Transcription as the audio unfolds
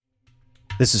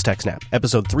This is TechSnap,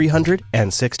 episode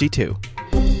 362.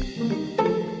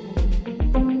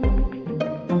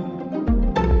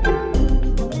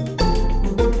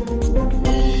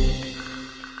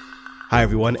 Hi,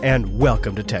 everyone, and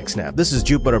welcome to TechSnap. This is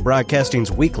Jupiter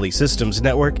Broadcasting's weekly systems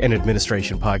network and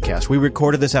administration podcast. We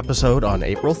recorded this episode on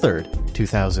April 3rd,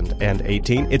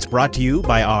 2018. It's brought to you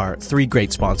by our three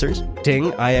great sponsors,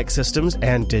 Ting, IX Systems,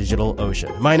 and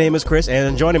DigitalOcean. My name is Chris,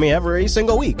 and joining me every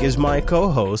single week is my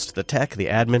co-host, the tech, the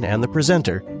admin, and the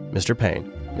presenter, Mr. Payne,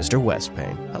 Mr. Wes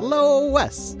Payne. Hello,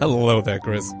 Wes. Hello there,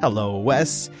 Chris. Hello,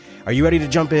 Wes. Are you ready to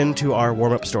jump into our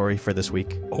warm-up story for this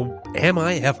week? Oh, am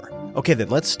I ever? Okay, then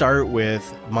let's start with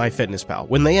MyFitnessPal.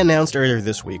 When they announced earlier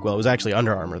this week, well, it was actually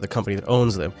Under Armour, the company that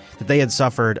owns them, that they had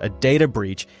suffered a data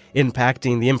breach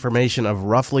impacting the information of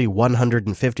roughly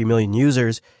 150 million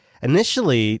users,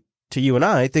 initially, to you and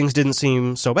I, things didn't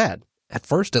seem so bad. At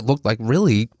first, it looked like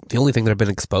really the only thing that had been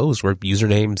exposed were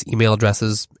usernames, email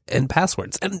addresses, and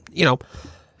passwords. And,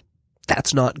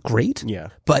 that's not great. Yeah.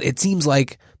 But it seems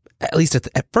like, at least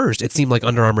at first, it seemed like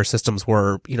Under Armour systems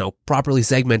were, properly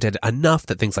segmented enough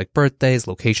that things like birthdays,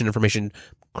 location information,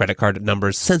 credit card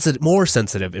numbers, more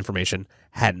sensitive information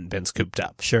hadn't been scooped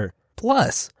up. Sure.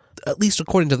 Plus, at least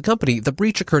according to the company, the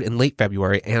breach occurred in late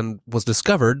February and was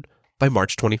discovered by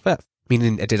March 25th,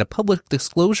 meaning it did a public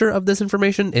disclosure of this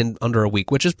information in under a week,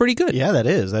 which is pretty good. Yeah, that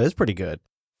is pretty good.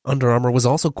 Under Armour was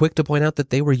also quick to point out that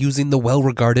they were using the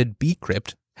well-regarded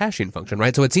bcrypt hashing function,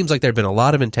 right? So it seems like there had been a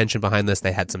lot of intention behind this.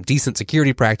 They had some decent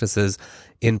security practices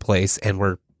in place and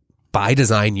were by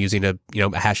design using a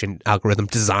hashing algorithm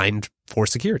designed for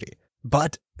security.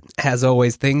 But as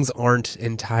always, things aren't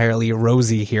entirely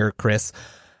rosy here, Chris.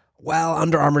 While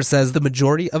Under Armour says the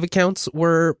majority of accounts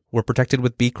were protected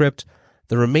with bcrypt,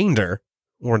 the remainder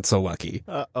weren't so lucky.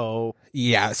 Uh-oh.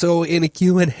 Yeah, so in a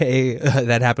Q&A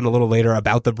that happened a little later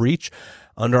about the breach,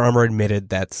 Under Armour admitted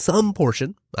that some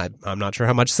portion, I'm not sure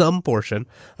how much, some portion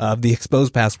of the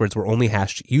exposed passwords were only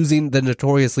hashed using the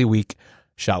notoriously weak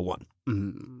SHA-1.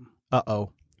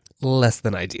 Uh-oh. Less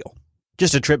than ideal.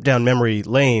 Just a trip down memory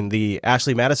lane, the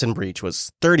Ashley Madison breach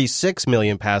was 36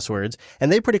 million passwords,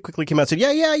 and they pretty quickly came out and said,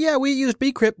 yeah, we used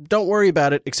bcrypt, don't worry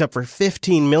about it, except for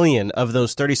 15 million of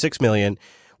those 36 million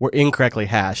were incorrectly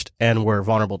hashed and were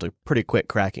vulnerable to pretty quick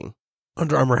cracking.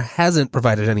 Under Armour hasn't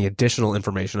provided any additional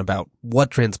information about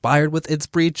what transpired with its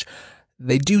breach.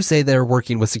 They do say they're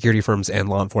working with security firms and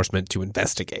law enforcement to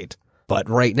investigate. But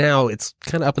right now, it's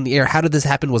kind of up in the air. How did this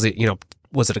happen? Was it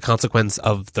a consequence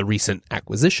of the recent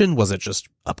acquisition? Was it just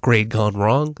upgrade gone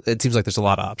wrong? It seems like there's a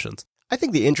lot of options. I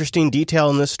think the interesting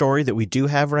detail in this story that we do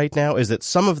have right now is that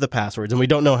some of the passwords, and we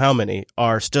don't know how many,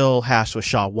 are still hashed with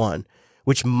SHA-1.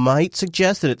 Which might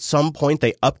suggest that at some point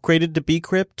they upgraded to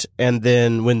bcrypt, and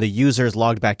then when the users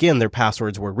logged back in, their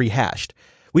passwords were rehashed.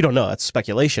 We don't know. That's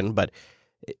speculation, but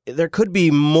there could be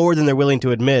more than they're willing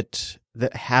to admit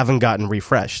that haven't gotten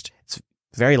refreshed. It's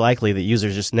very likely that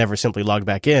users just never simply logged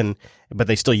back in, but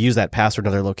they still use that password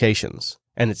in other locations,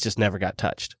 and it's just never got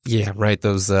touched. Yeah, right.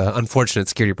 Those unfortunate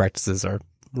security practices are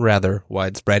rather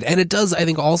widespread. And it does, I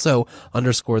think, also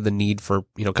underscore the need for,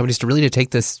 companies to really take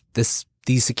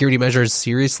these security measures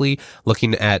seriously,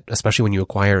 looking at, especially when you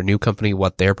acquire a new company,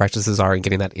 what their practices are and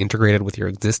getting that integrated with your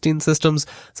existing systems.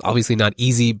 It's obviously not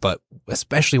easy, but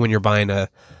especially when you're buying a,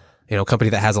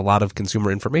 company that has a lot of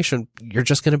consumer information, you're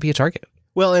just going to be a target.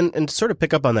 Well, and to sort of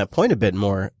pick up on that point a bit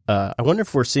more, I wonder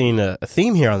if we're seeing a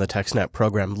theme here on the TechSnap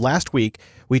program. Last week,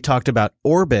 we talked about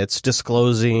Orbitz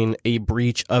disclosing a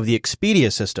breach of the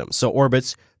Expedia system. So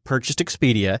Orbitz purchased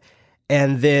Expedia,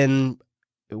 and then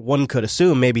one could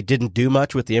assume maybe didn't do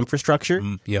much with the infrastructure.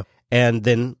 Yeah. And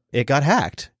then it got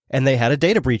hacked, and they had a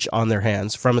data breach on their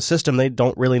hands from a system they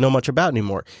don't really know much about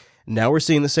anymore. Now we're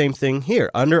seeing the same thing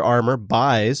here. Under Armour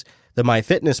buys the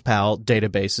MyFitnessPal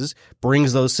databases,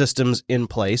 brings those systems in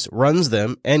place, runs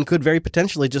them, and could very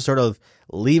potentially just sort of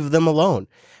leave them alone.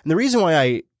 And the reason why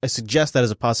I suggest that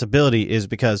as a possibility is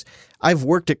because I've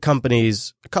worked at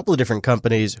companies, a couple of different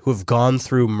companies, who have gone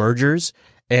through mergers,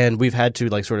 and we've had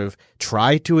to sort of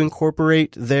try to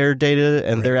incorporate their data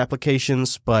and their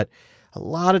applications, but a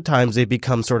lot of times they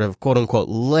become sort of quote unquote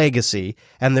legacy,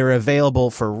 and they're available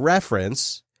for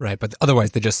reference. Right, but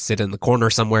otherwise they just sit in the corner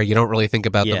somewhere. You don't really think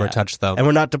about them or touch them. And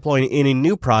we're not deploying any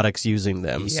new products using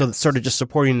them. Yes. So it's sort of just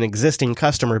supporting an existing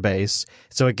customer base.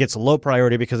 So it gets low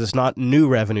priority because it's not new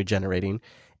revenue generating.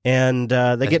 And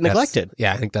they get neglected.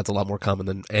 Yeah, I think that's a lot more common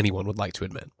than anyone would like to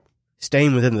admit.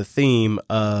 Staying within the theme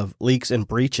of leaks and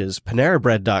breaches,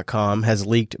 PaneraBread.com has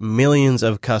leaked millions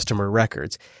of customer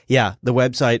records. Yeah, the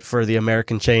website for the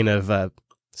American chain of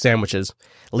sandwiches,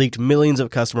 leaked millions of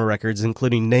customer records,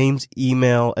 including names,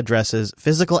 email addresses,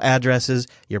 physical addresses,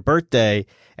 your birthday,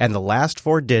 and the last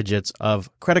 4 digits of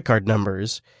credit card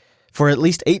numbers for at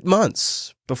least 8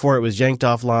 months before it was yanked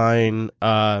offline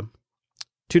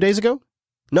 2 days ago?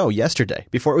 No, yesterday.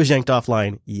 Before it was yanked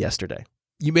offline yesterday.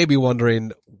 You may be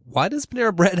wondering, why does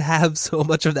Panera Bread have so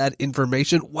much of that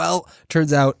information? Well,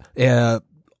 turns out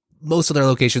most of their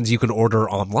locations you can order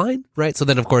online, right? So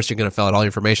then, of course, you're going to fill out all your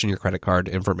information, your credit card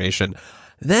information.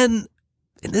 Then,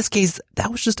 in this case,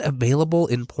 that was just available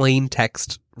in plain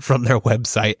text from their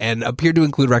website and appeared to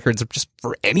include records just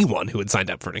for anyone who had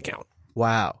signed up for an account.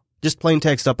 Wow. Just plain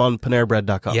text up on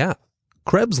PaneraBread.com. Yeah.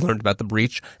 Krebs learned about the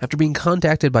breach after being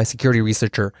contacted by security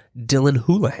researcher Dylan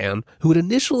Houlihan, who had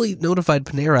initially notified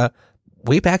Panera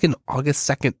way back in August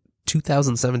 2nd,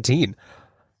 2017.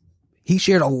 He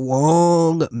shared a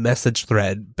long message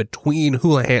thread between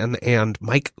Houlihan and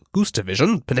Mike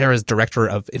Gustavision, Panera's director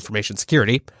of information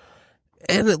security.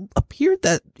 And it appeared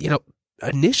that,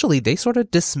 initially they sort of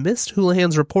dismissed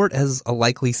Houlihan's report as a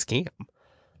likely scam.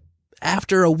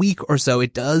 After a week or so,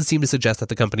 it does seem to suggest that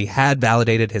the company had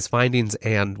validated his findings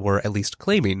and were at least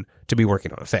claiming to be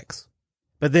working on a fix.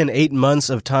 But then 8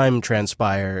 months of time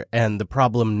transpire and the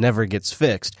problem never gets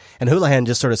fixed. And Houlihan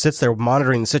just sort of sits there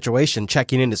monitoring the situation,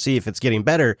 checking in to see if it's getting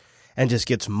better, and just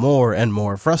gets more and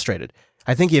more frustrated.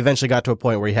 I think he eventually got to a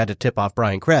point where he had to tip off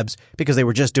Brian Krebs because they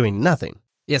were just doing nothing.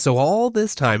 Yeah, so all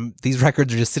this time, these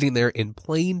records are just sitting there in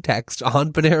plain text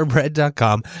on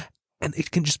PaneraBread.com, and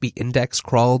it can just be indexed,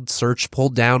 crawled, searched,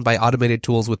 pulled down by automated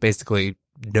tools with basically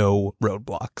no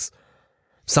roadblocks.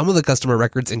 Some of the customer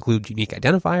records include unique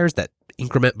identifiers that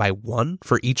increment by 1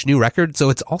 for each new record, so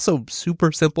it's also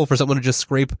super simple for someone to just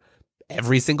scrape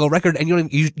every single record, and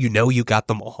you got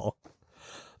them all.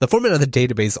 The format of the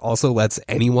database also lets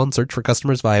anyone search for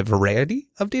customers via a variety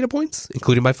of data points,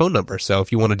 including by phone number. So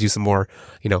if you want to do some more,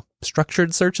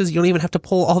 structured searches, you don't even have to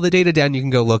pull all the data down. You can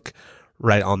go look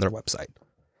right on their website.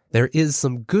 There is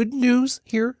some good news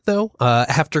here, though.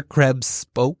 After Krebs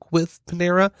spoke with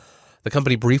Panera, the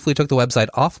company briefly took the website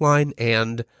offline,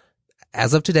 and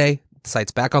as of today, the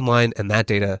site's back online, and that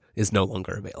data is no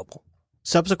longer available.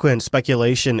 Subsequent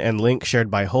speculation and links shared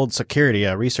by Hold Security,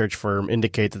 a research firm,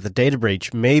 indicate that the data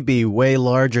breach may be way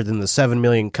larger than the 7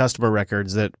 million customer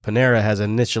records that Panera has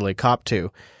initially copped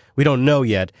to. We don't know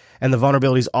yet, and the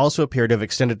vulnerabilities also appear to have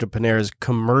extended to Panera's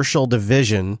commercial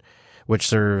division, which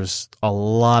serves a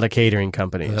lot of catering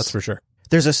companies. That's for sure.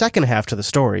 There's a second half to the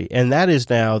story, and that is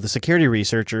now the security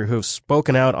researcher who's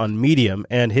spoken out on Medium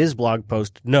and his blog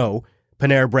post, No,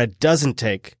 Panera Bread doesn't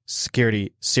take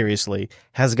security seriously,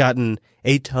 has gotten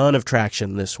a ton of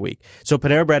traction this week. So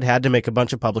Panera Bread had to make a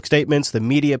bunch of public statements. The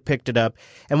media picked it up.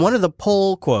 And one of the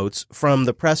poll quotes from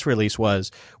the press release was,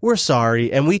 "We're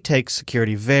sorry, and we take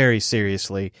security very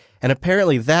seriously." And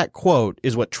apparently that quote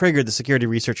is what triggered the security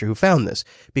researcher who found this,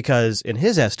 because in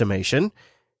his estimation,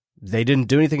 they didn't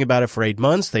do anything about it for 8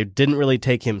 months. They didn't really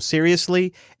take him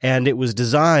seriously, and it was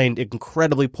designed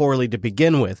incredibly poorly to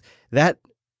begin with. That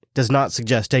does not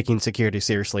suggest taking security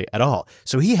seriously at all.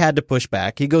 So he had to push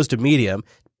back. He goes to Medium,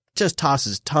 just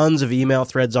tosses tons of email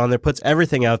threads on there, puts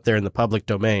everything out there in the public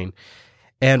domain.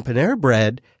 And Panera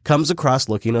Bread comes across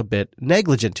looking a bit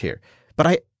negligent here.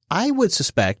 But I would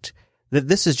suspect that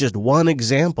this is just one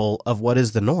example of what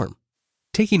is the norm.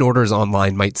 Taking orders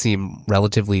online might seem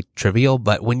relatively trivial,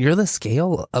 but when you're the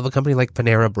scale of a company like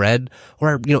Panera Bread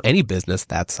or, any business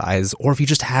that size, or if you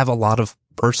just have a lot of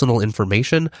personal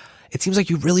information, it seems like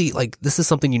you really, this is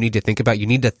something you need to think about. You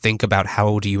need to think about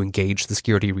how do you engage the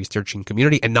security researching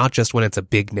community, and not just when it's a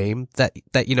big name that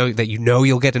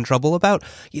you'll get in trouble about.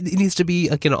 It needs to be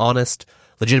an honest,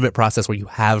 legitimate process where you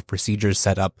have procedures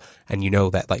set up and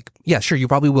that sure, you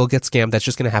probably will get scammed. That's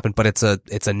just going to happen, but it's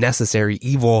a necessary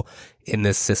evil in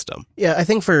this system. Yeah, I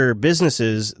think for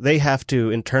businesses, they have to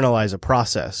internalize a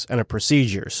process and a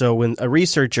procedure. So when a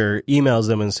researcher emails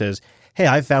them and says, "Hey,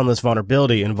 I found this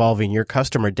vulnerability involving your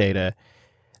customer data,"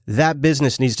 that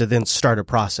business needs to then start a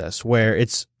process where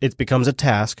it becomes a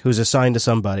task who's assigned to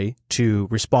somebody to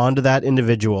respond to that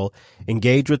individual,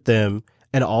 engage with them,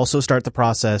 and also start the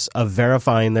process of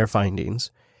verifying their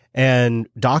findings and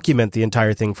document the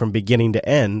entire thing from beginning to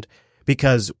end.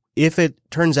 Because if it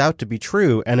turns out to be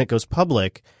true and it goes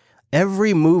public,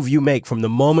 every move you make from the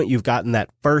moment you've gotten that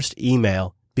first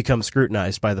email becomes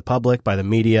scrutinized by the public, by the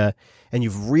media, and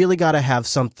you've really got to have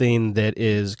something that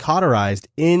is cauterized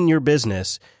in your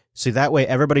business so that way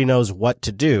everybody knows what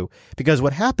to do. Because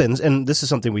what happens, and this is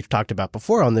something we've talked about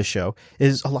before on this show,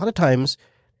 is a lot of times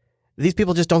these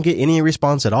people just don't get any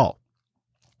response at all.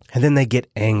 And then they get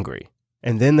angry.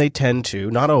 And then they tend to,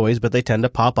 not always, but they tend to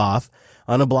pop off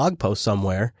on a blog post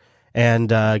somewhere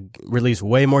and release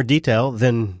way more detail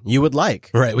than you would like.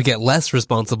 Right. We get less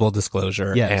responsible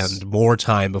disclosure Yes. and more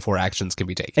time before actions can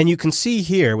be taken. And you can see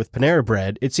here with Panera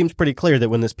Bread, it seems pretty clear that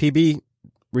when this PB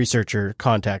researcher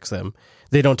contacts them,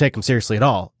 they don't take them seriously at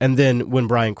all. And then when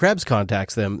Brian Krebs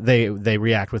contacts them, they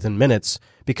react within minutes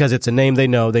because it's a name they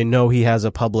know he has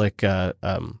a public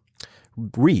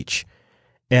reach.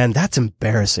 And that's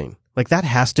embarrassing. Like, that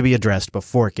has to be addressed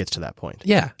before it gets to that point.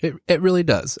 Yeah, it really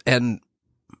does. And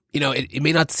it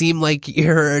may not seem like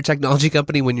you're a technology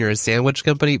company when you're a sandwich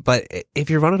company, but if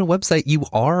you're running a website, you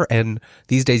are. And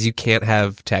these days you can't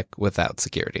have tech without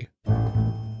security.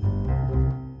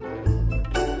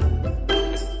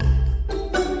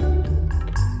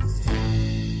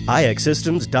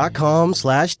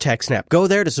 ixsystems.com/TechSnap. Go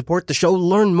there to support the show,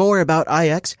 learn more about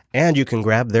IX, and you can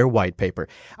grab their white paper.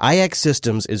 IX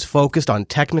Systems is focused on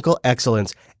technical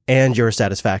excellence and your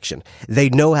satisfaction. They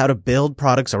know how to build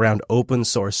products around open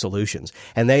source solutions,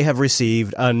 and they have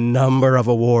received a number of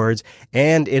awards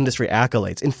and industry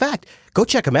accolades. In fact, go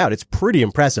check them out. It's pretty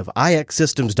impressive.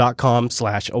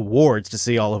 ixsystems.com/awards to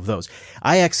see all of those.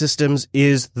 IX Systems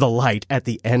is the light at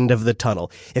the end of the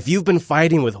tunnel. If you've been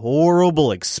fighting with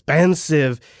horrible,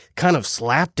 expensive, kind of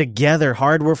slapped together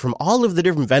hardware from all of the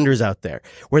different vendors out there,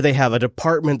 where they have a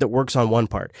department that works on one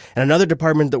part and another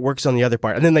department that works on the other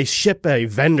part, and then they ship a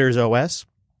vendor's OS,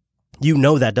 you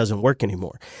know that doesn't work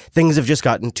anymore. Things have just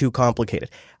gotten too complicated.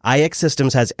 IX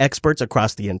Systems has experts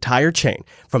across the entire chain,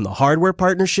 from the hardware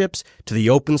partnerships to the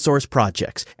open source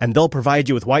projects, and they'll provide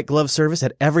you with white glove service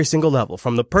at every single level,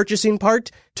 from the purchasing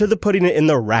part to the putting it in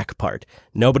the rack part.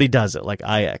 Nobody does it like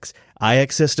IX.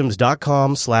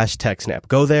 ixsystems.com/TechSnap.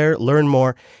 Go there, learn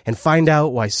more, and find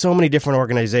out why so many different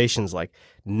organizations like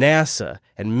NASA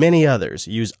and many others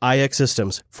use IX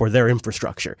Systems for their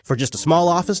infrastructure. For just a small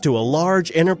office to a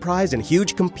large enterprise and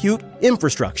huge compute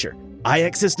infrastructure.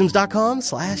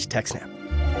 ixsystems.com/TechSnap.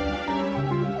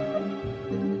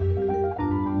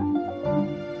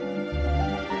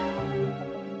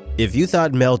 If you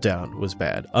thought Meltdown was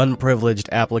bad, unprivileged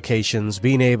applications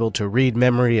being able to read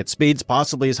memory at speeds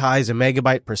possibly as high as a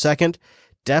megabyte per second,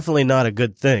 definitely not a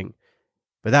good thing.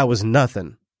 But that was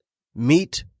nothing.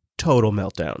 Meet Total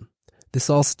Meltdown. This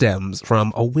all stems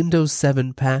from a Windows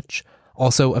 7 patch,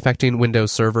 also affecting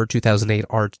Windows Server 2008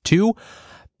 R2,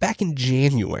 back in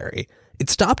January.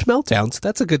 It stopped Meltdown, so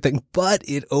that's a good thing, but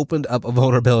it opened up a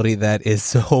vulnerability that is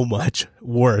so much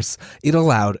worse. It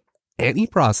allowed any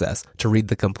process to read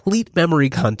the complete memory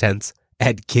contents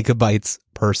at gigabytes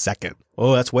per second.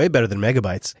 Oh, that's way better than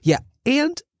megabytes. Yeah,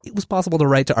 and it was possible to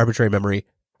write to arbitrary memory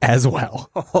as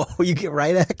well. Oh, you get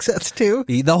write access too?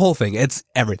 The whole thing. It's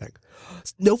everything.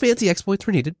 No fancy exploits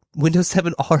were needed. Windows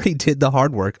 7 already did the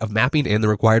hard work of mapping in the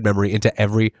required memory into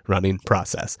every running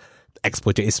process.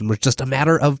 Exploitation was just a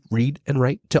matter of read and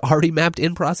write to already mapped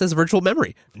in process virtual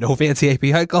memory. No fancy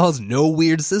API calls, no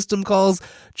weird system calls,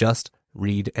 just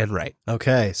read and write.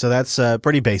 Okay, so that's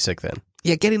pretty basic then.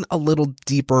 Yeah, getting a little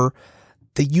deeper,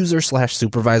 the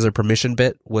user/supervisor permission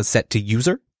bit was set to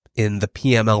user in the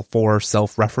PML4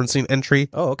 self-referencing entry.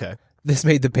 Oh, okay. This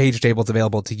made the page tables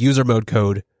available to user mode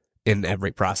code in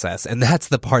every process. And that's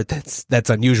the part that's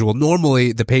unusual.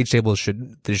 Normally, the page tables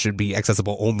should be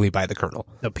accessible only by the kernel.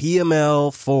 The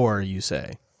PML4, you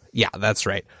say? Yeah, that's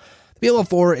right. The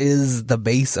PML4 is the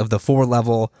base of the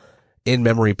 4-level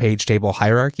in-memory page table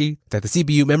hierarchy that the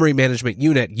CPU memory management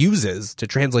unit uses to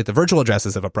translate the virtual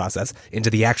addresses of a process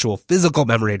into the actual physical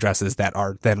memory addresses that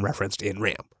are then referenced in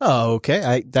RAM. Oh,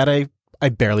 okay. I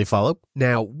barely follow.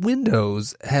 Now,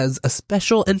 Windows has a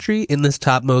special entry in this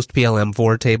topmost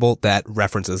PLM4 table that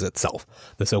references itself,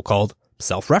 the so-called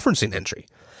self-referencing entry.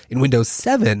 In Windows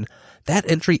 7, that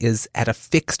entry is at a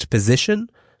fixed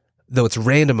position, though it's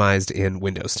randomized in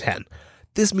Windows 10.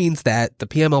 This means that the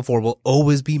PML4 will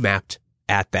always be mapped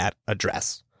at that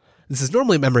address. This is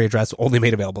normally a memory address only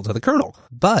made available to the kernel,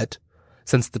 but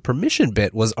since the permission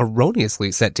bit was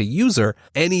erroneously set to user,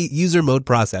 any user mode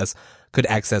process could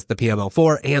access the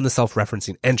PML4 and the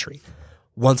self-referencing entry.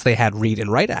 Once they had read and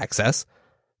write access,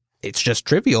 it's just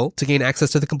trivial to gain access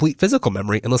to the complete physical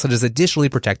memory unless it is additionally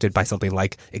protected by something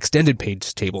like extended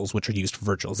page tables, which are used for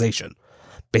virtualization.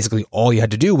 Basically, all you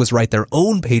had to do was write their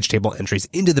own page table entries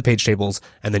into the page tables,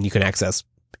 and then you can access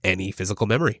any physical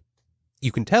memory.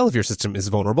 You can tell if your system is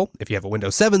vulnerable if you have a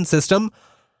Windows 7 system.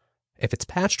 If it's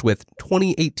patched with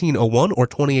 2018-01 or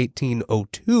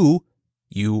 2018-02,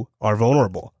 you are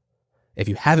vulnerable. If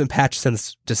you haven't patched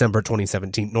since December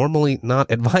 2017, normally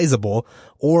not advisable,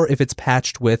 or if it's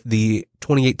patched with the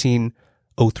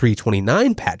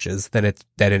 2018-03-29 patches, then it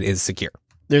is secure.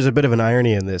 There's a bit of an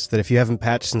irony in this, that if you haven't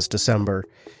patched since December,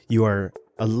 you are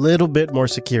a little bit more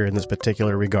secure in this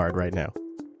particular regard right now.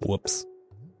 Whoops.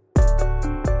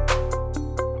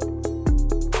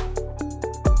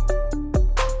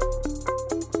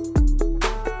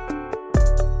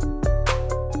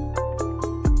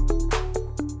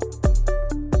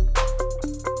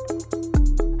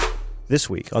 This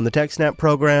week on the TechSnap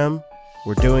program,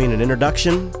 we're doing an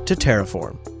introduction to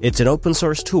Terraform. It's an open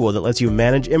source tool that lets you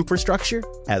manage infrastructure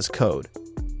as code.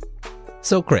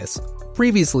 So, Chris,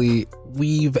 previously,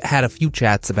 we've had a few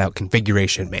chats about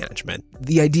configuration management.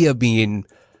 The idea being,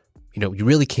 you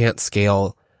really can't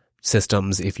scale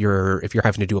systems if you're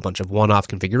having to do a bunch of one-off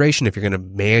configuration. If you're going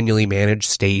to manually manage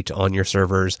state on your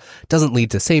servers, it doesn't lead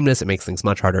to sameness. It makes things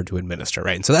much harder to administer,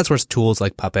 right? And so that's where tools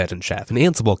like Puppet and Chef and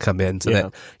Ansible come in, so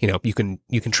that you can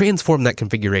transform that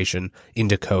configuration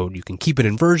into code. You can keep it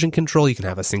in version control. You can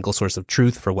have a single source of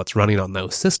truth for what's running on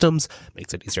those systems.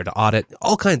 Makes it easier to audit.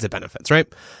 All kinds of benefits, right?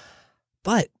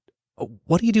 But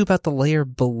what do you do about the layer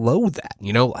below that?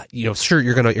 Sure,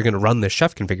 you're gonna run this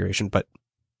Chef configuration, but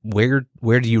where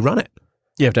do you run it?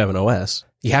 You have to have an OS.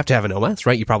 You have to have an OS,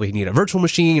 right? You probably need a virtual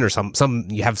machine or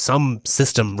you have some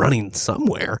system running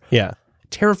somewhere. Yeah.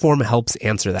 Terraform helps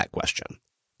answer that question.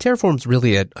 Terraform's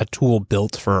really a tool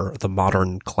built for the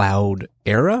modern cloud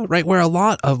era, right? Where a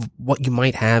lot of what you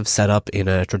might have set up in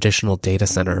a traditional data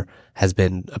center has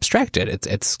been abstracted.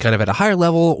 It's kind of at a higher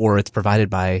level, or it's provided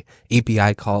by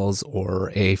API calls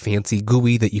or a fancy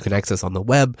GUI that you can access on the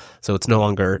web. So it's no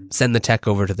longer send the tech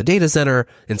over to the data center,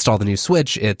 install the new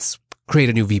switch. It's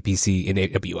create a new VPC in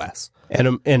AWS.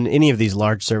 And any of these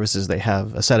large services, they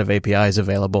have a set of APIs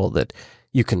available that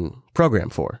you can program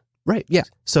for. Right, yeah.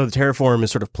 So the Terraform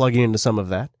is sort of plugging into some of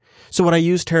that. So would I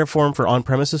use Terraform for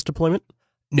on-premises deployment?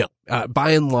 No.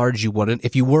 By and large, you wouldn't.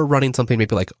 If you were running something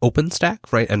maybe like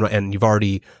OpenStack, right, and you've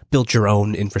already built your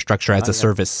own infrastructure as a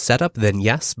service setup, then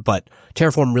yes. But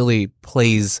Terraform really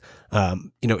plays,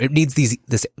 it needs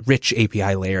this rich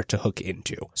API layer to hook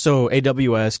into. So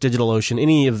AWS, DigitalOcean,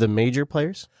 any of the major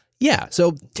players? Yeah.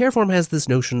 So Terraform has this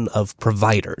notion of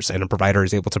providers, and a provider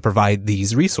is able to provide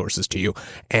these resources to you.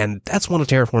 And that's one of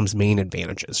Terraform's main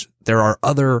advantages. There are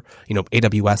other,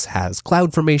 AWS has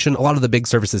CloudFormation. A lot of the big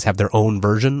services have their own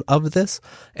version of this.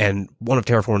 And one of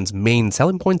Terraform's main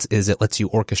selling points is it lets you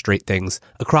orchestrate things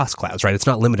across clouds, right? It's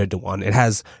not limited to one. It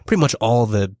has pretty much all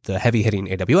the heavy hitting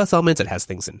AWS elements. It has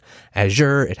things in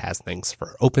Azure. It has things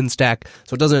for OpenStack.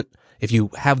 So it doesn't, if you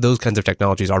have those kinds of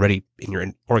technologies already in your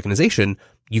organization,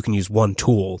 you can use one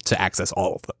tool to access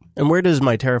all of them. And where does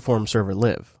my Terraform server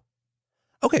live?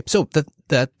 Okay, so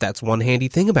that's one handy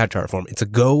thing about Terraform. It's a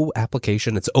Go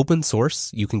application. It's open source.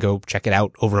 You can go check it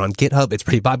out over on GitHub. It's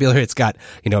pretty popular. It's got,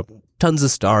 tons of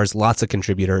stars, lots of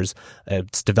contributors.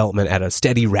 It's development at a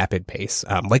steady, rapid pace.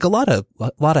 Like a lot of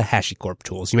HashiCorp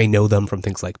tools. You may know them from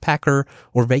things like Packer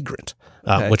or Vagrant,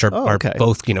 which are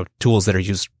both, tools that are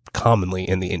used commonly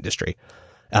in the industry.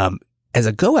 As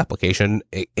a Go application,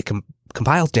 it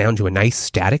compiles down to a nice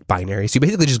static binary. So you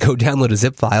basically just go download a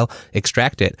zip file,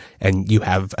 extract it, and you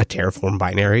have a Terraform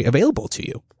binary available to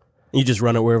you. You just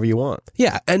run it wherever you want.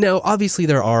 Yeah. And now obviously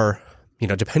there are,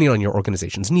 depending on your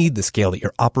organization's need, the scale that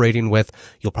you're operating with,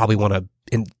 you'll probably want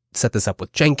to set this up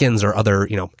with Jenkins or other,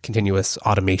 continuous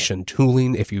automation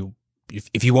tooling. If you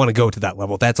want to go to that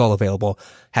level, that's all available.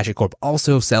 HashiCorp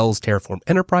also sells Terraform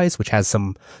Enterprise, which has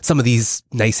some of these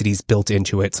niceties built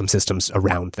into it, some systems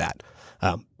around that.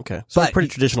 Okay. So a pretty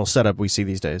traditional setup we see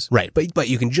these days. Right. But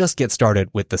you can just get started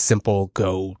with the simple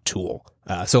Go tool.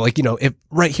 If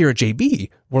right here at JB,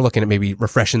 we're looking at maybe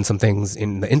refreshing some things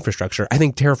in the infrastructure, I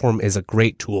think Terraform is a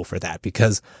great tool for that,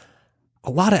 because a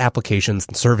lot of applications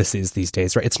and services these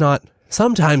days, right?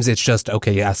 Sometimes it's just,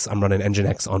 okay, yes, I'm running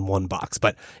Nginx on one box.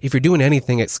 But if you're doing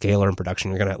anything at scale or in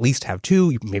production, you're going to at least have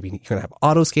two. Maybe you're going to have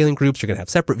auto scaling groups. You're going to have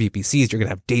separate VPCs. You're going to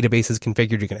have databases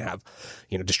configured. You're going to have,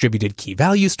 distributed key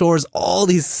value stores, all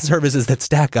these services that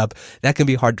stack up. That can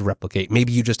be hard to replicate.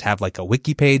 Maybe you just have like a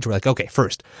wiki page where okay,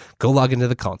 first go log into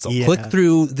the console, click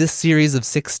through this series of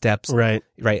 6 steps. Right.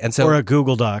 And so, or a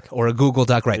Google Doc.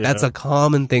 Right. Yeah. That's a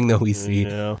common thing that we see.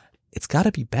 Yeah. It's got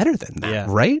to be better than that,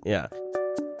 right? Yeah.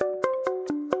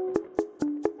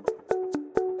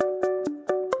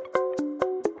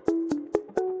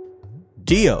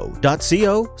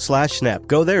 do.co/snap.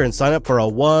 Go there and sign up for a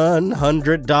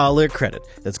 $100 credit.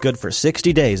 That's good for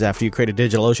 60 days after you create a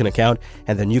DigitalOcean account,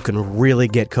 and then you can really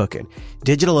get cooking.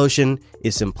 DigitalOcean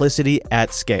is simplicity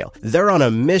at scale. They're on a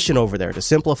mission over there to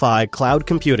simplify cloud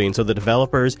computing so the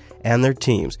developers and their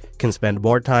teams can spend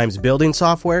more time building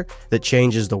software that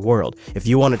changes the world. If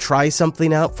you want to try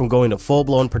something out from going to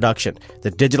full-blown production,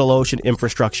 the DigitalOcean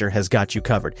infrastructure has got you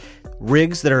covered.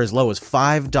 Rigs that are as low as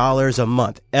 $5 a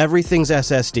month. Everything's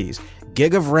SSDs.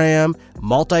 gig of RAM,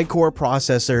 multi-core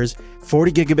processors,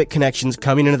 40 gigabit connections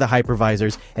coming into the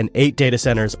hypervisors, and 8 data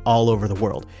centers all over the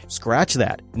world. Scratch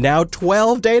that. Now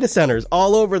 12 data centers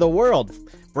all over the world.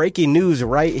 Breaking news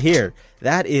right here.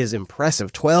 That is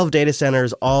impressive. 12 data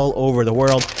centers all over the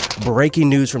world. Breaking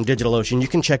news from DigitalOcean. You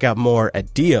can check out more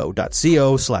at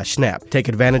do.co/snap. Take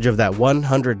advantage of that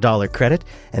 $100 credit,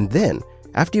 and then,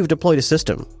 after you've deployed a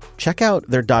system, check out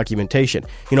their documentation.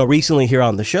 Recently here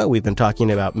on the show, we've been talking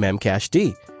about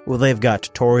Memcached. Well, they've got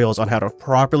tutorials on how to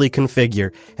properly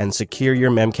configure and secure your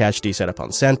Memcached setup on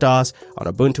CentOS, on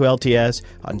Ubuntu LTS,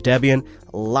 on Debian.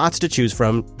 Lots to choose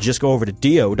from. Just go over to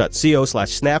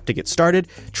do.co/snap to get started.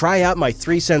 Try out my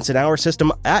 3 cents an hour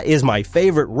system. That is my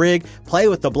favorite rig. Play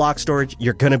with the block storage.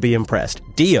 You're going to be impressed.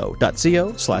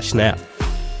 do.co/snap.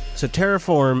 So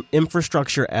Terraform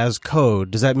infrastructure as code,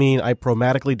 does that mean I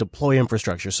programmatically deploy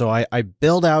infrastructure? So I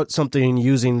build out something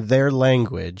using their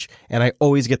language and I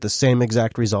always get the same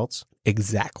exact results?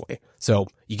 Exactly. So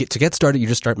to get started, you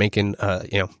just start making,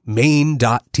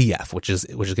 main.tf, which is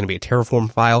going to be a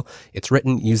Terraform file. It's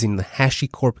written using the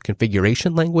HashiCorp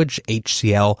configuration language,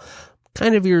 HCL.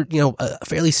 Kind of your,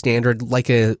 fairly standard, like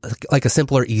a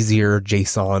simpler, easier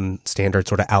JSON standard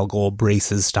sort of algol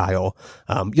braces style.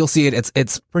 You'll see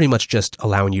it's pretty much just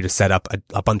allowing you to set up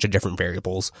a bunch of different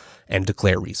variables and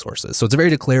declare resources. So it's a very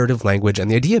declarative language. And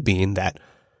the idea being that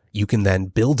you can then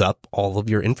build up all of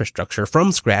your infrastructure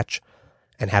from scratch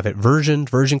and have it version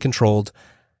controlled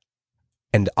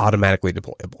and automatically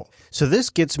deployable. So this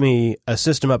gets me a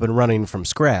system up and running from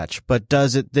scratch, but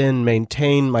does it then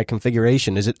maintain my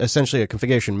configuration? Is it essentially a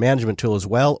configuration management tool as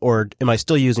well, or am I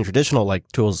still using traditional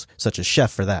tools such as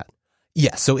Chef for that?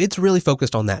 Yes, so it's really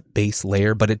focused on that base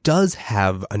layer, but it does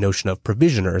have a notion of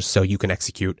provisioners, so you can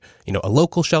execute, a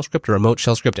local shell script or remote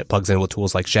shell script. It plugs in with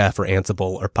tools like Chef or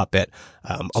Ansible or Puppet.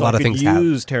 A lot of things have. So I can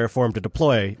use Terraform to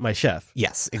deploy my Chef.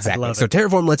 Yes, exactly. So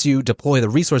Terraform lets you deploy the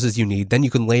resources you need. Then you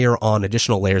can layer on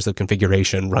additional layers of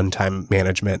configuration, runtime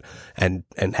management, and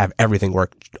have everything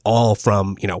work all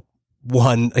from,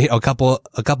 a couple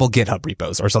GitHub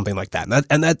repos or something like that.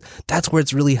 And that's where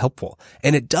it's really helpful.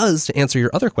 And it does, to answer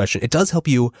your other question, it does help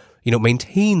you,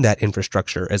 maintain that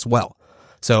infrastructure as well.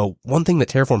 So one thing that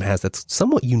Terraform has that's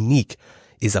somewhat unique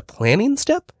is a planning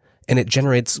step, and it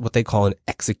generates what they call an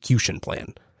execution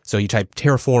plan. So you type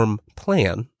Terraform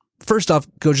plan. First off,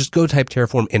 go type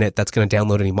Terraform in it. That's going to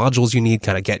download any modules you need,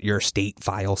 kind of get your state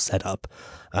file set up.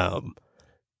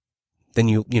 Then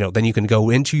you can go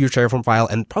into your Terraform file,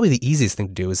 and probably the easiest thing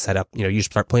to do is set up, you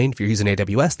start playing. If you're using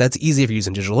AWS, that's easy. If you're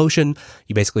using DigitalOcean,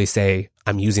 you basically say,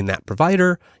 I'm using that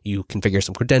provider. You configure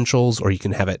some credentials, or you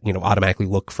can have it, automatically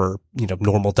look for,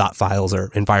 normal dot files or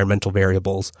environmental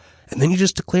variables. And then you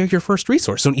just declare your first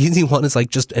resource. So an easy one is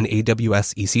just an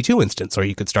AWS EC2 instance, or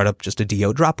you could start up just a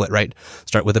DO droplet, right?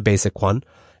 Start with a basic one,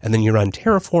 and then you run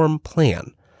Terraform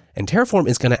plan. And Terraform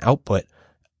is going to output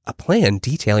a plan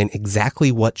detailing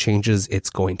exactly what changes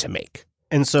it's going to make.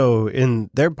 And so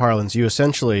in their parlance, you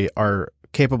essentially are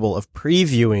capable of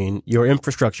previewing your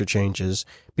infrastructure changes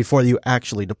before you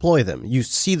actually deploy them. You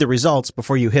see the results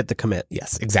before you hit the commit.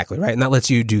 Yes, exactly right. And that lets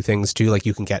you do things too, like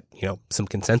you can get, some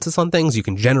consensus on things. You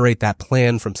can generate that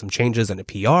plan from some changes in a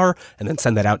PR and then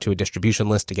send that out to a distribution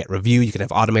list to get review. You can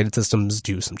have automated systems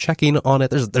do some checking on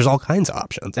it. There's all kinds of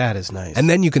options. That is nice. And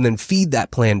then you can then feed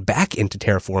that plan back into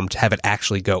Terraform to have it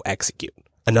actually go execute.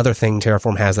 Another thing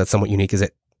Terraform has that's somewhat unique is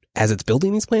as it's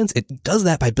building these plans, it does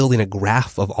that by building a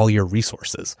graph of all your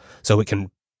resources. So it can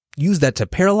use that to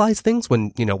parallelize things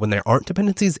when there aren't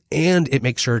dependencies, and it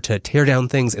makes sure to tear down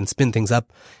things and spin things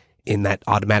up in that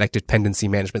automatic dependency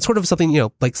management, sort of something,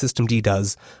 like Systemd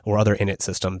does or other init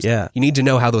systems. Yeah. You need to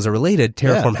know how those are related.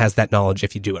 Terraform has that knowledge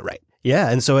if you do it right.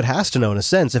 Yeah, and so it has to know, in a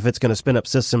sense, if it's going to spin up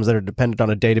systems that are dependent on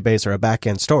a database or a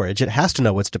backend storage, it has to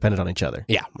know what's dependent on each other.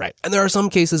 Yeah, right. And there are some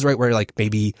cases, right, where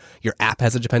maybe your app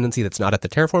has a dependency that's not at the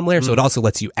Terraform layer, so it also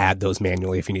lets you add those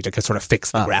manually if you need to sort of fix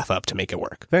the graph up to make it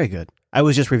work. Very good. I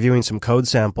was just reviewing some code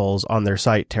samples on their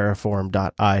site,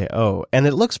 terraform.io, and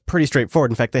it looks pretty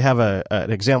straightforward. In fact, they have an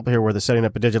example here where they're setting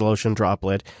up a DigitalOcean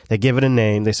droplet. They give it a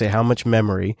name. They say how much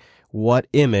memory, what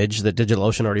image that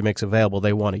DigitalOcean already makes available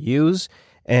they want to use,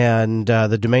 and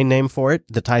the domain name for it,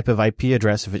 the type of IP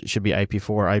address, if it should be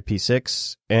IP4,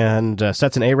 IP6, and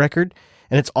sets an A record,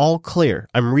 and it's all clear.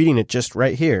 I'm reading it just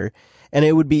right here, and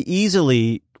it would be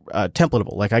easily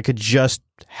templatable. I could just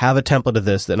have a template of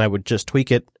this, then I would just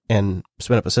tweak it and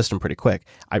spin up a system pretty quick.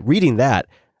 Reading that,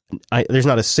 there's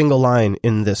not a single line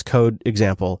in this code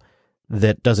example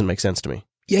that doesn't make sense to me.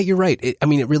 Yeah, you're right. It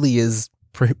really is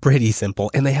pretty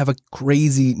simple, and they have a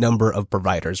crazy number of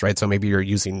providers, right? So maybe you're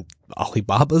using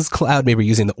Alibaba's cloud, maybe you're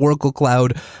using the Oracle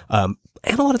cloud,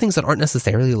 and a lot of things that aren't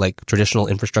necessarily like traditional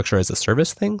infrastructure as a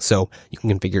service thing. So you can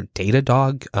configure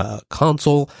Datadog,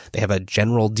 console. They have a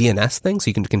general DNS thing, so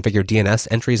you can configure DNS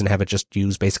entries and have it just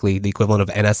use basically the equivalent of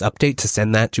NS Update to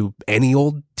send that to any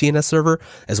old DNS server,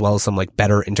 as well as some like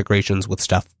better integrations with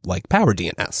stuff like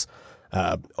PowerDNS.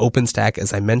 OpenStack,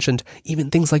 as I mentioned, even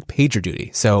things like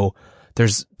PagerDuty. So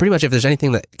there's pretty much, if there's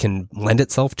anything that can lend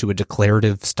itself to a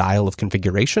declarative style of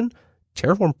configuration,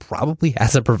 Terraform probably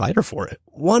has a provider for it.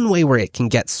 One way where it can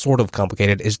get sort of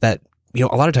complicated is that, a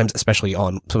lot of times, especially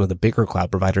on some of the bigger cloud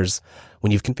providers,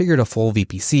 when you've configured a full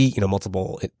VPC,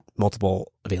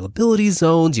 multiple availability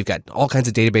zones, you've got all kinds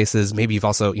of databases. Maybe you've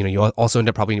also, you also end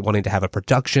up probably wanting to have a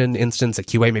production instance, a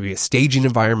QA, maybe a staging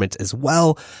environment as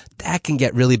well. That can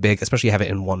get really big, especially have it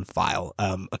in one file.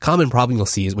 A common problem you'll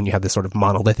see is when you have this sort of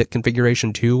monolithic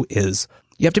configuration too, is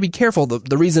you have to be careful.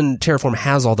 The reason Terraform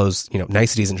has all those,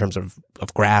 niceties in terms of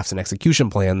graphs and execution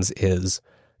plans is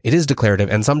it is declarative,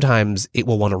 and sometimes it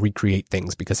will want to recreate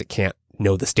things because it can't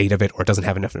know the state of it or it doesn't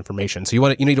have enough information. So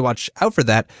you need to watch out for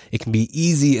that. It can be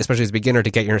easy, especially as a beginner,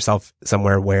 to get yourself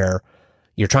somewhere where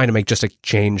you're trying to make just a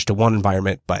change to one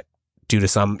environment, but due to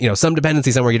some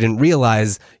dependency somewhere you didn't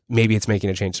realize, maybe it's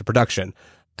making a change to production.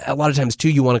 A lot of times too,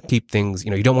 you want to keep things,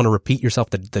 you don't want to repeat yourself,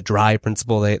 the dry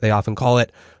principle, they often call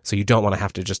it. So you don't want to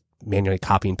have to just manually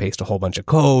copy and paste a whole bunch of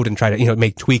code and try to,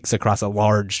 make tweaks across a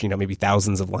large, maybe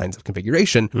thousands of lines of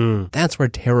configuration. That's where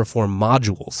Terraform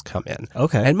modules come in.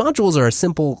 Okay. And modules are a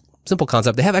simple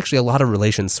concept. They have actually a lot of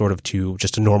relations sort of to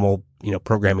just a normal,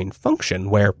 programming function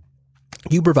where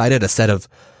you provided a set of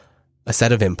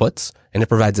inputs and it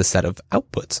provides a set of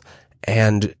outputs.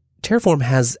 And Terraform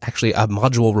has actually a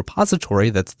module repository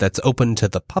that's open to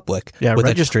the public. Yeah,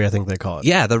 registry, I think they call it.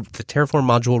 Yeah, the Terraform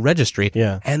module registry.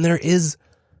 Yeah. And there is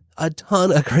a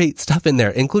ton of great stuff in there,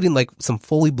 including like some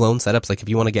fully blown setups. Like if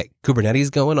you want to get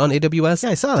Kubernetes going on AWS, yeah,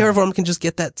 I saw that. Terraform can just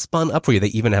get that spun up for you. They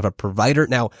even have a provider.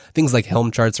 Now, things like Helm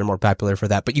charts are more popular for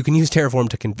that, but you can use Terraform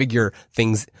to configure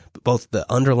things, both the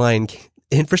underlying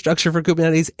infrastructure for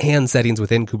Kubernetes and settings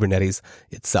within Kubernetes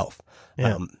itself.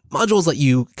 Yeah. Modules let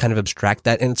you kind of abstract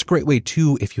that, and it's a great way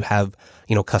too if you have,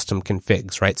 custom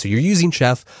configs, right? So you're using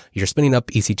Chef, you're spinning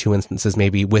up EC2 instances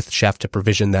maybe with Chef to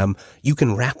provision them. You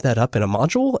can wrap that up in a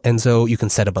module, and so you can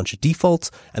set a bunch of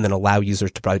defaults and then allow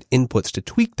users to provide inputs to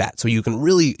tweak that. So you can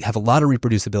really have a lot of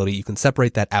reproducibility. You can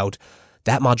separate that out.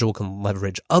 That module can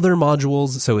leverage other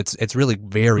modules, so it's really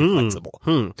very flexible.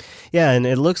 Yeah, and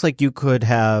it looks like you could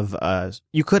have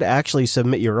you could actually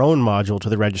submit your own module to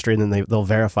the registry, and then they'll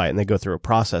verify it, and they go through a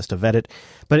process to vet it.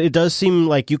 But it does seem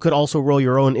like you could also roll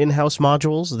your own in-house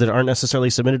modules that aren't necessarily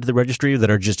submitted to the registry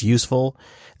that are just useful.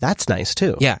 That's nice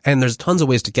too. Yeah, and there's tons of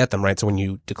ways to get them, right? So when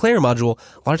you declare a module,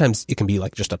 a lot of times it can be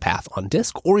like just a path on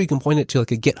disk, or you can point it to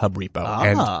like a GitHub repo,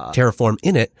 and Terraform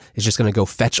in it is just going to go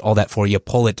fetch all that for you,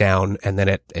 pull it down, and then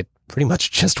it pretty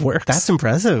much just works. That's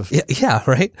impressive. Yeah,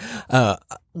 right?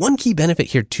 One key benefit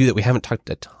here too that we haven't talked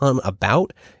a ton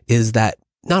about is that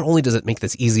not only does it make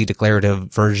this easy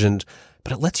declarative version,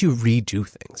 but it lets you redo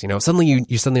things. Suddenly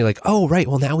you're suddenly like, oh, right,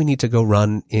 well now we need to go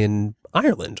run in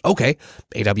Ireland. Okay,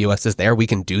 AWS is there. We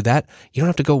can do that. You don't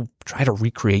have to go try to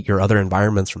recreate your other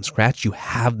environments from scratch. You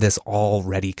have this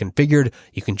already configured.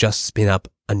 You can just spin up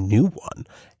a new one.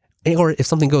 Or if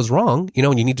something goes wrong,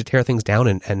 and you need to tear things down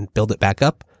and build it back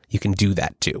up, you can do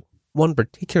that too. One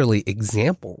particularly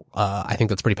example, I think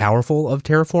that's pretty powerful of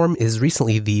Terraform is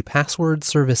recently the password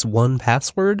service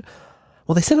 1Password.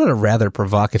 Well, they sent out a rather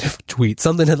provocative tweet,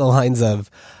 something in the lines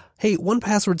of, hey,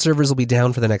 1Password servers will be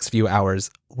down for the next few hours.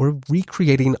 We're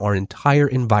recreating our entire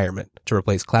environment to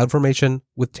replace CloudFormation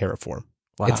with Terraform.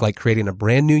 Wow. It's like creating a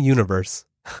brand new universe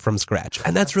from scratch.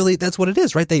 And that's what it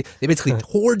is, right? They basically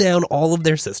tore down all of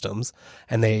their systems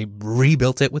and they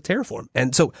rebuilt it with Terraform.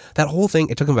 And so that whole thing,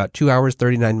 it took them about 2 hours,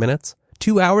 39 minutes.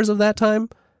 2 hours of that time,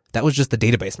 that was just the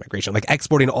database migration, like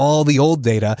exporting all the old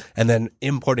data and then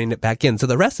importing it back in. So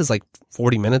the rest is like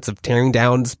 40 minutes of tearing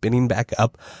down, spinning back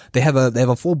up. They have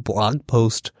a full blog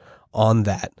post on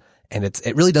that. And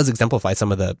it really does exemplify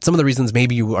some of the reasons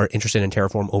maybe you are interested in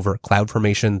Terraform over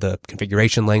CloudFormation, the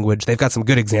configuration language. They've got some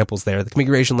good examples there. The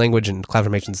configuration language and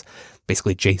CloudFormation's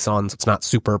basically JSON, so it's not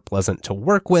super pleasant to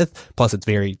work with. Plus it's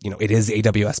very, it is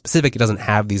AWS specific. It doesn't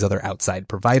have these other outside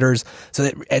providers.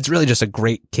 So it's really just a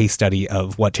great case study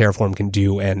of what Terraform can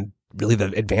do and really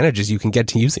the advantages you can get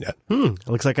to using it.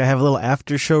 Looks like I have a little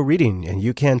after show reading, and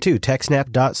you can too.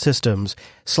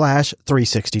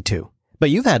 TechSnap.systems/362. But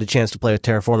you've had a chance to play with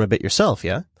Terraform a bit yourself,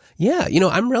 yeah? Yeah,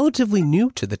 I'm relatively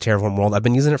new to the Terraform world. I've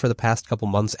been using it for the past couple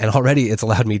months, and already it's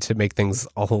allowed me to make things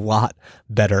a lot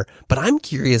better. But I'm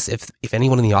curious if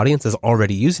anyone in the audience is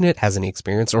already using it, has any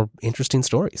experience or interesting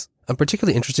stories. I'm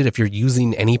particularly interested if you're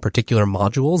using any particular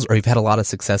modules or you've had a lot of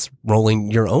success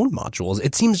rolling your own modules.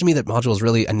 It seems to me that modules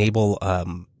really enable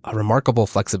a remarkable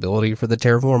flexibility for the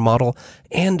Terraform model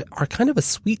and are kind of a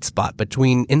sweet spot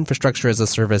between infrastructure as a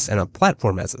service and a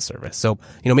platform as a service. So,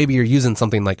 maybe you're using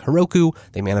something like Heroku.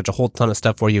 They manage a whole ton of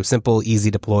stuff for you, simple, easy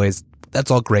deploys.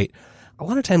 That's all great. A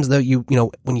lot of times though,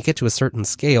 when you get to a certain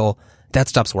scale, that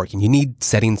stops working. You need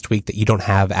settings tweaked that you don't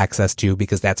have access to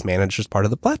because that's managed as part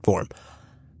of the platform.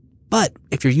 But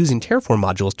if you're using Terraform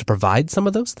modules to provide some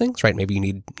of those things, right? Maybe you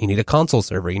need a console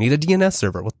server, you need a DNS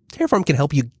server. Well, Terraform can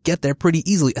help you get there pretty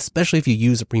easily, especially if you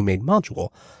use a pre-made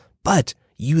module. But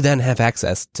you then have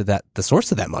access to the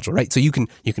source of that module, right? So you can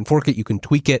fork it, you can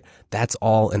tweak it. That's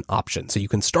all an option. So you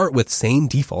can start with same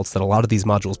defaults that a lot of these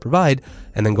modules provide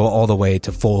and then go all the way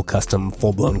to full custom,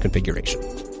 full-blown configuration.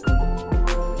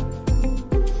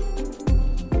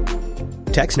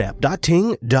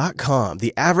 TechSnap.ting.com.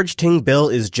 The average Ting bill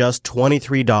is just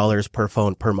 $23 per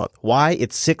phone per month. Why?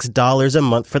 It's $6 a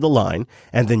month for the line,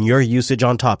 and then your usage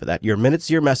on top of that. Your minutes,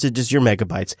 your messages, your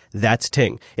megabytes. That's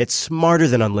Ting. It's smarter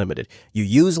than unlimited. You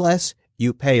use less,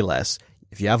 you pay less.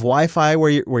 If you have Wi-Fi where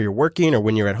you're working or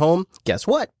when you're at home, guess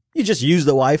what? You just use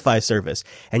the Wi-Fi service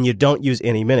and you don't use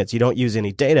any minutes, you don't use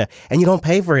any data, and you don't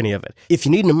pay for any of it. If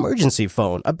you need an emergency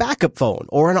phone, a backup phone,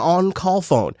 or an on-call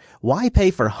phone, why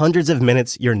pay for hundreds of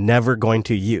minutes you're never going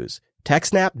to use?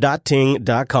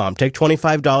 TechSnap.ting.com. Take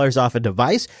 $25 off a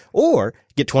device or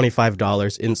get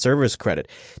 $25 in service credit.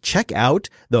 Check out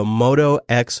the Moto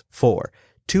X4.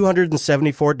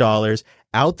 $274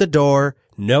 out the door.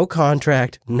 No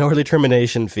contract, no early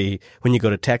termination fee when you go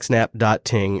to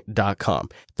techsnap.ting.com.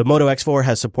 The Moto X4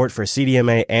 has support for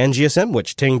CDMA and GSM,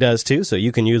 which Ting does too, so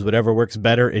you can use whatever works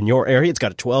better in your area. It's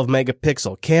got a 12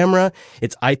 megapixel camera.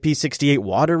 It's IP68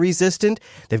 water resistant.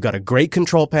 They've got a great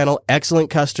control panel, excellent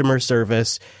customer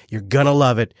service. You're gonna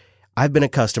love it. I've been a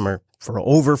customer for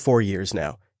over 4 years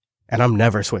now, and I'm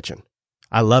never switching.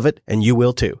 I love it, and you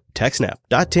will too.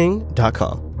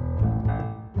 techsnap.ting.com.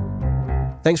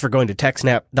 Thanks for going to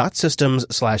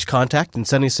techsnap.systems/contact and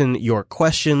sending us in your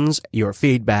questions, your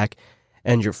feedback,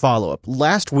 and your follow-up.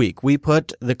 Last week, we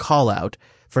put the call out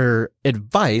for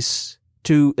advice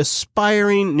to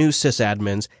aspiring new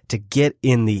sysadmins to get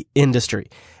in the industry.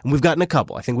 And we've gotten a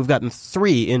couple. I think we've gotten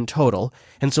 3 in total.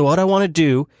 And so what I want to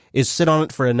do is sit on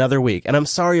it for another week. And I'm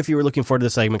sorry if you were looking forward to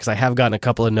this segment because I have gotten a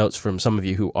couple of notes from some of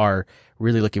you who are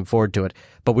really looking forward to it.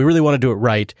 But we really want to do it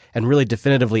right and really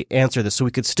definitively answer this so we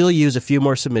could still use a few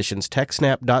more submissions.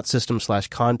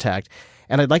 techsnap.systems/contact.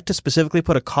 And I'd like to specifically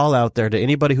put a call out there to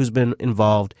anybody who's been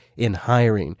involved in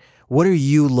hiring. What are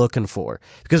you looking for?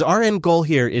 Because our end goal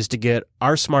here is to get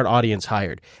our smart audience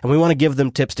hired. And we want to give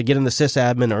them tips to get in the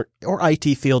sysadmin or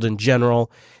IT field in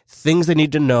general, things they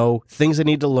need to know, things they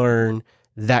need to learn,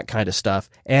 that kind of stuff.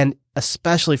 And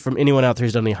especially from anyone out there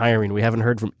who's done any hiring. We haven't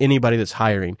heard from anybody that's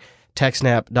hiring.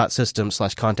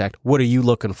 techsnap.systems/contact. What are you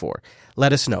looking for?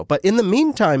 Let us know. But in the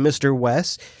meantime, Mr.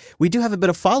 Wes, we do have a bit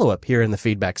of follow-up here in the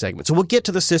feedback segment. So we'll get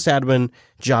to the sysadmin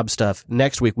job stuff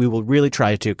next week. We will really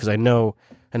try to because I know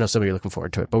some of you are looking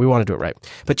forward to it, but we want to do it right.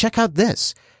 But check out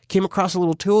this. Came across a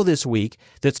little tool this week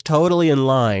that's totally in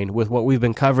line with what we've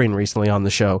been covering recently on the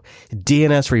show,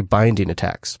 DNS rebinding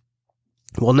attacks.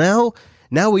 Well, now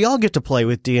we all get to play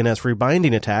with DNS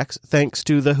rebinding attacks thanks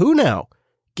to the Who Now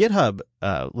GitHub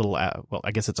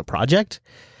I guess it's a project.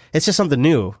 It's just something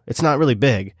new. It's not really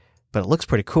big, but it looks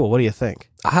pretty cool. What do you think?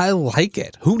 I like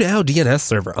it. Who Now DNS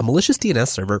server, a malicious DNS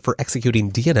server for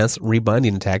executing DNS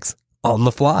rebinding attacks on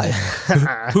the fly.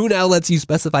 Who Now lets you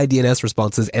specify DNS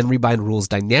responses and rebind rules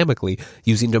dynamically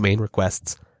using domain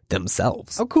requests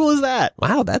themselves. How cool is that?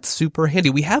 Wow, that's super handy.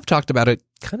 We have talked about it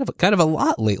kind of a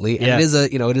lot lately, and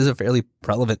it is a fairly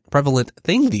prevalent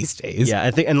thing these days. Yeah, I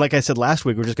think, and like I said last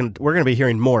week, we're gonna be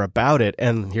hearing more about it.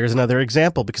 And here's another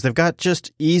example because they've got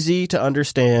just easy to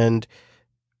understand,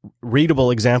 readable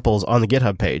examples on the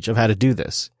GitHub page of how to do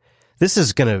this. This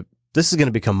is gonna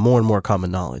become more and more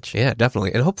common knowledge. Yeah,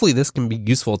 definitely. And hopefully this can be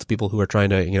useful to people who are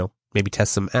trying to, maybe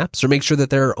test some apps or make sure that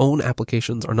their own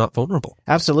applications are not vulnerable.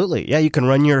 Absolutely. Yeah, you can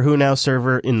run your Who Now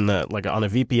server on a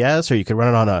VPS, or you can run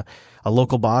it on a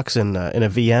local box in a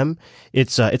VM.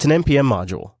 It's an NPM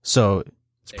module, so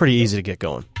it's pretty easy to get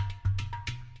going.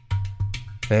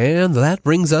 And that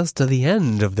brings us to the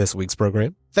end of this week's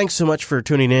program. Thanks so much for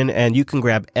tuning in, and you can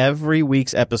grab every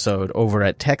week's episode over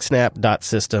at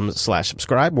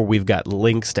techsnap.systems/subscribe, where we've got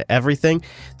links to everything.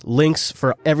 Links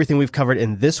for everything we've covered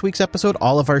in this week's episode.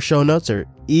 All of our show notes are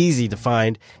easy to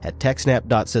find at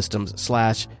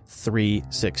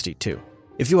techsnap.systems/362.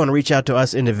 If you want to reach out to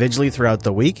us individually throughout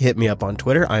the week, hit me up on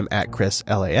Twitter. I'm at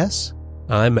ChrisLAS.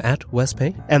 I'm at Wes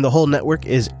Payne. And the whole network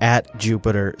is at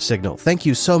Jupiter Signal. Thank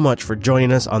you so much for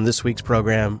joining us on this week's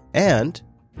program, and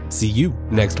see you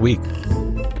next week.